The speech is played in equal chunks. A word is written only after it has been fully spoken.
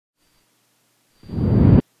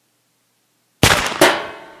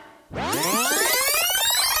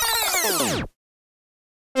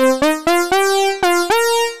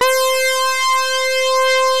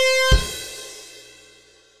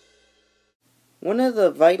One of the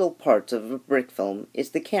vital parts of a brick film is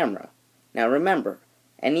the camera. Now remember,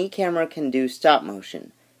 any camera can do stop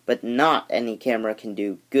motion, but not any camera can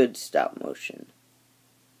do good stop motion.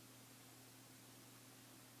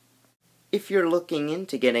 If you're looking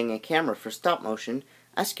into getting a camera for stop motion,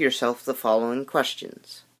 ask yourself the following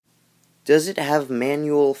questions. Does it have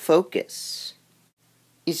manual focus?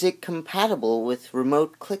 Is it compatible with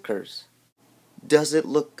remote clickers? Does it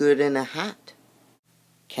look good in a hat?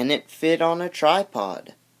 Can it fit on a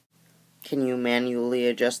tripod? Can you manually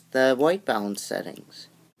adjust the white balance settings?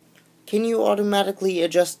 Can you automatically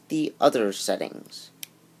adjust the other settings?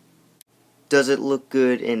 Does it look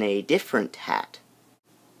good in a different hat?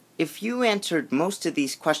 If you answered most of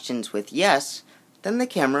these questions with yes, then the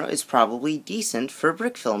camera is probably decent for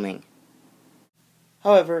brick filming.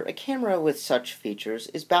 However, a camera with such features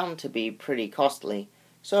is bound to be pretty costly.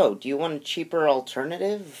 So, do you want a cheaper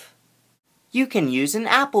alternative? You can use an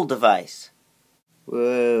Apple device.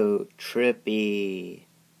 Whoa, trippy.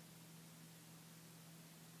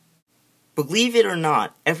 Believe it or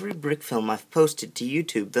not, every brick film I've posted to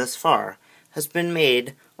YouTube thus far has been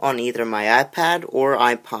made on either my iPad or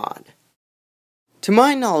iPod. To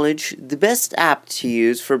my knowledge, the best app to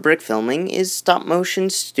use for brick filming is Stop Motion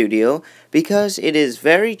Studio because it is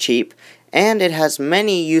very cheap and it has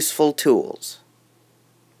many useful tools.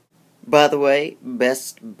 By the way,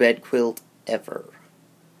 best bed quilt ever.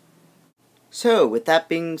 So, with that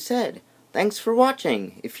being said, thanks for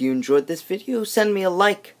watching. If you enjoyed this video, send me a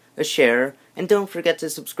like, a share, and don't forget to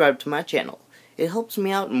subscribe to my channel. It helps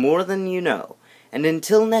me out more than you know. And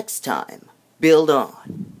until next time, build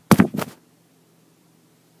on.